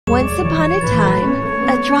Once upon a time,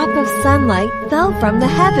 a drop of sunlight fell from the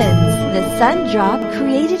heavens. The sun drop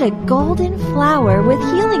created a golden flower with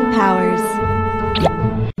healing powers.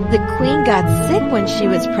 The queen got sick when she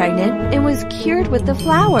was pregnant and was cured with the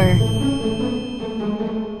flower.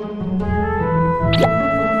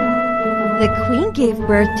 The queen gave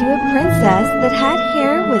birth to a princess that had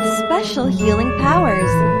hair with special healing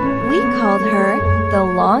powers. We called her the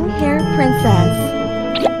long-haired princess.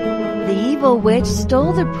 The evil witch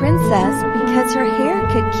stole the princess because her hair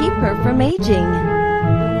could keep her from aging.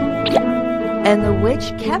 And the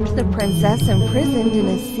witch kept the princess imprisoned in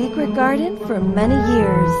a secret garden for many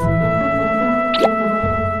years.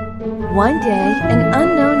 One day, an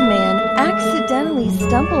unknown man accidentally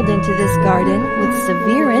stumbled into this garden with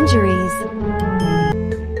severe injuries.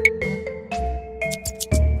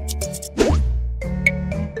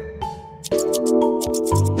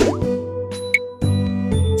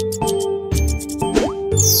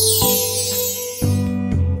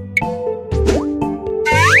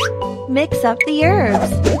 Mix up the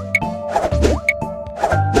herbs.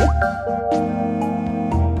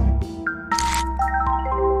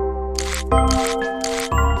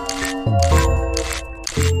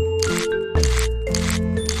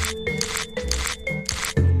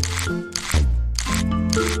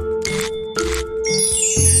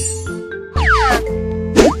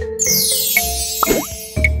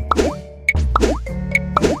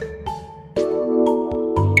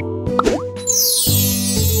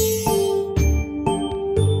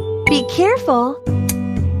 Be careful!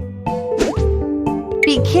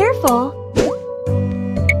 Be careful!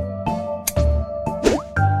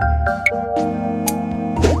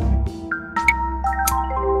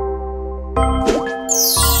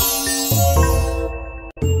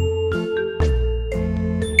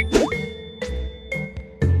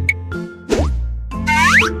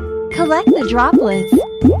 Collect the droplets.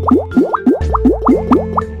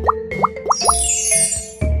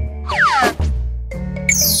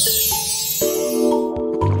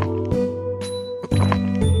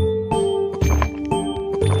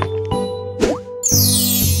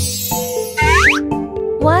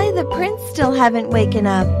 Why, the prince still haven't waken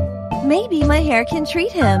up. Maybe my hair can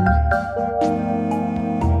treat him.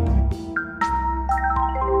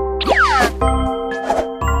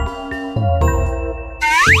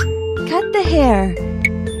 Cut the hair.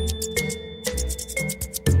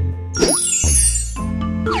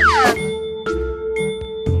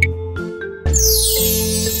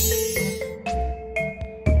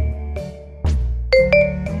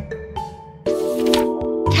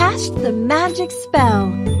 Cast the magic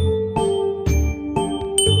spell.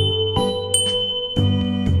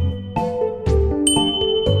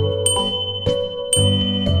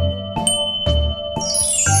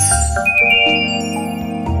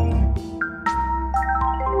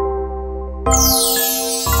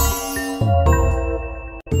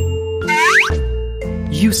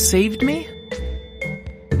 You saved me?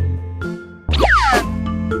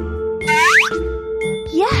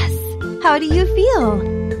 Yes! How do you feel?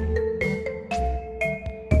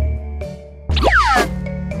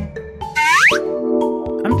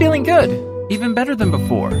 I'm feeling good, even better than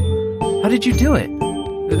before. How did you do it?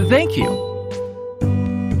 Thank you.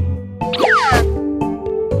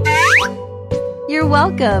 You're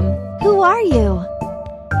welcome. Who are you?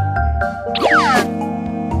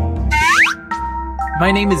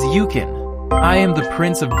 My name is Yukon. I am the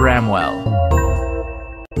Prince of Bramwell.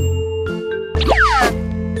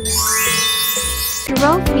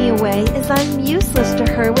 Drove me away as I'm useless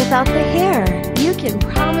to her without the hair. You can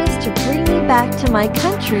promise to bring me back to my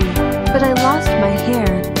country, but I lost my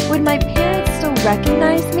hair. Would my parents still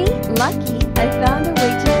recognize me? Lucky, I found a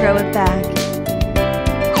way to grow it back.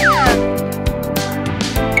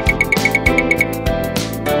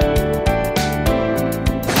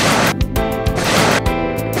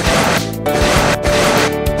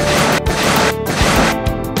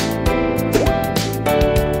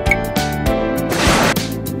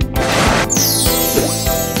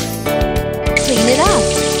 Clean it up.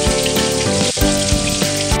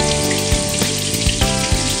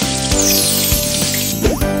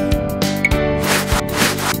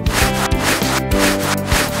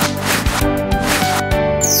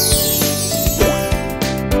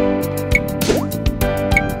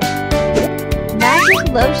 Magic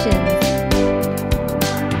lotions.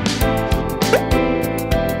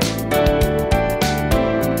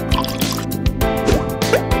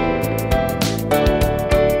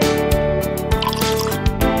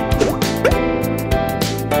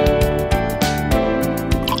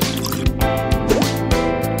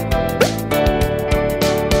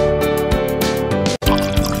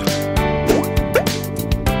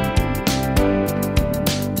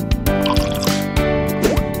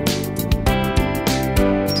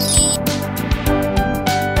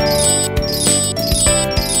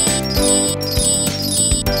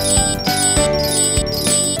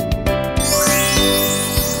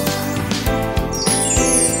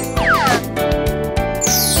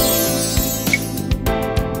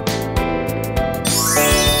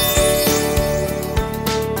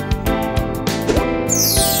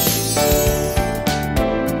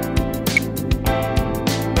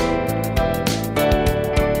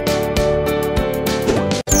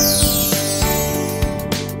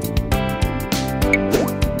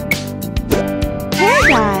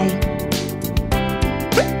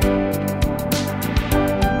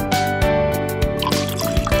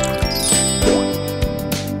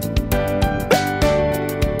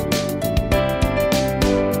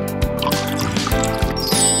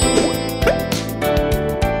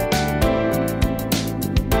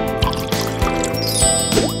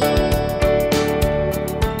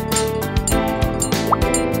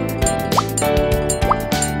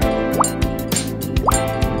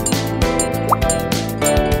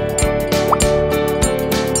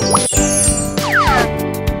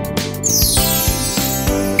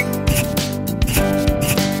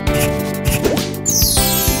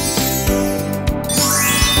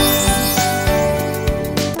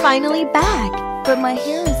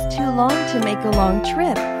 take a long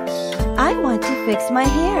trip. I want to fix my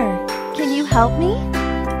hair. Can you help me?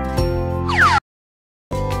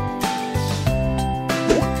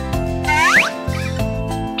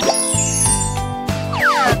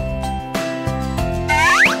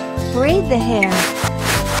 Braid the hair.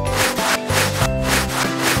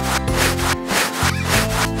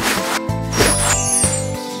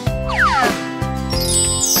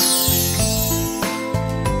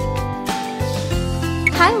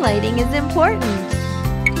 Highlighting is important.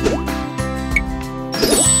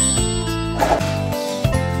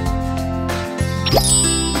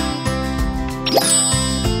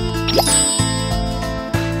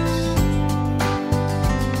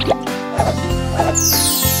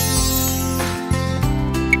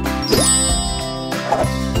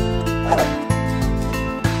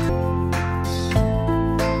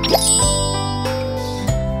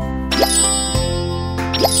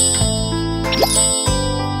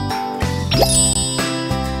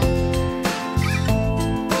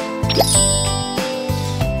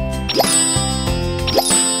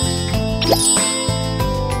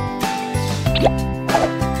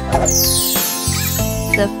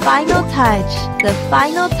 The final touch, the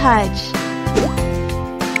final touch.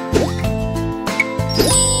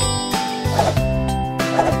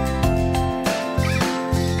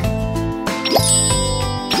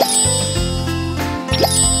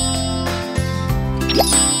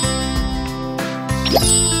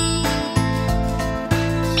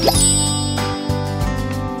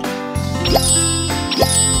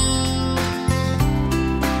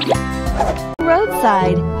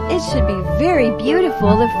 Roadside. It should be very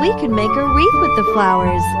beautiful if we could make a wreath with the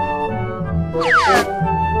flowers.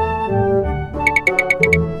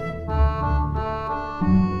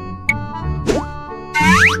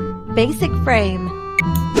 Basic frame.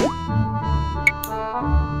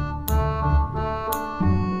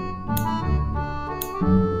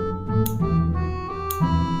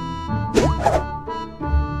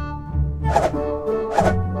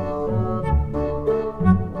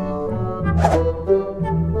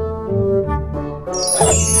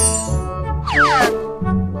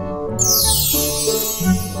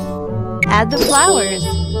 Add the flowers.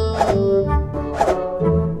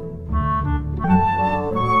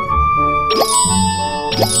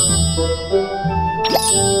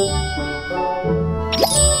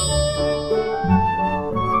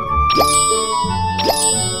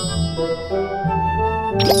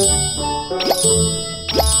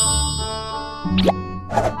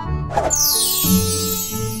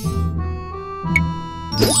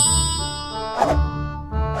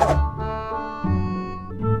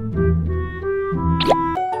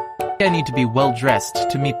 I need to be well dressed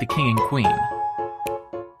to meet the king and queen.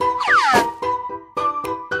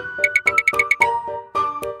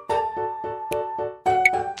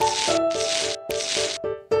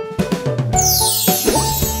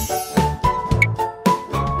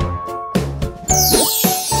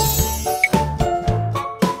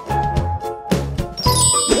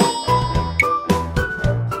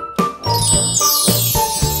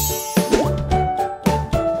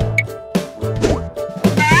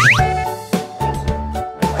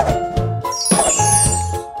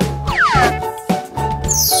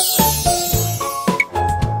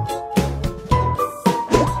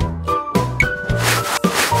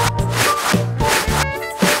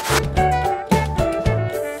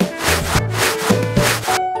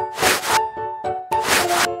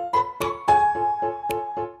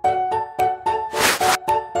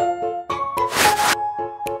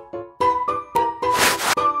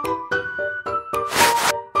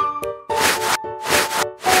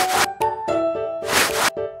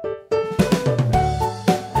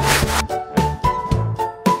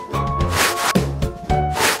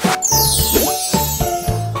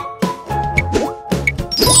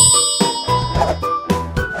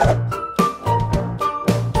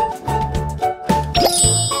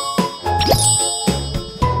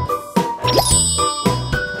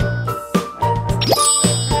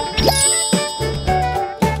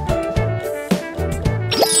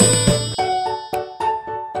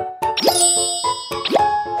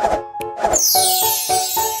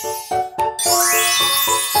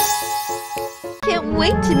 Can't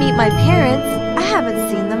wait to meet my parents. I haven't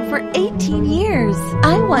seen them for 18 years.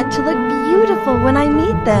 I want to look beautiful when I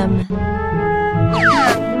meet them.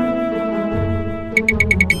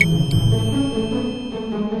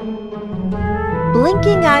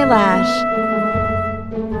 Blinking eyelash.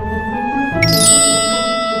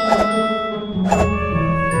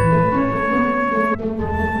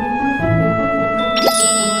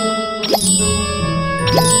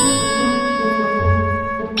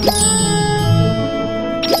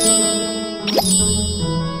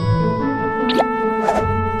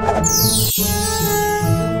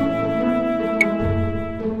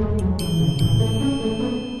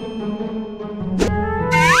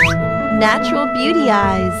 natural beauty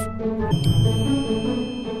eyes.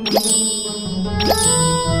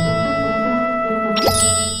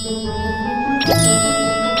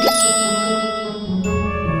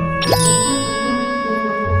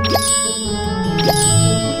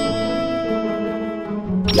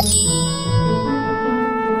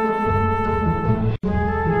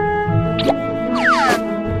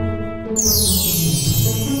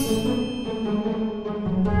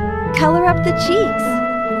 Color up the cheeks.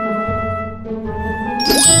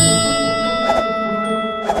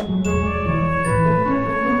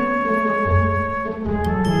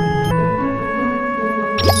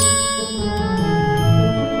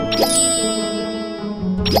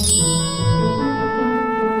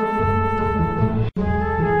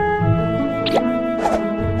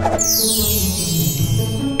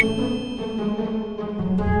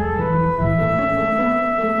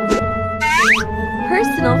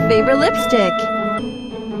 Personal favorite lipstick.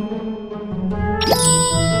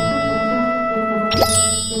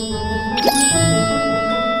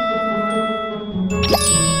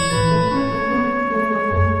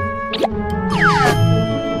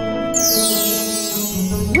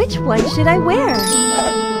 Which one should I wear?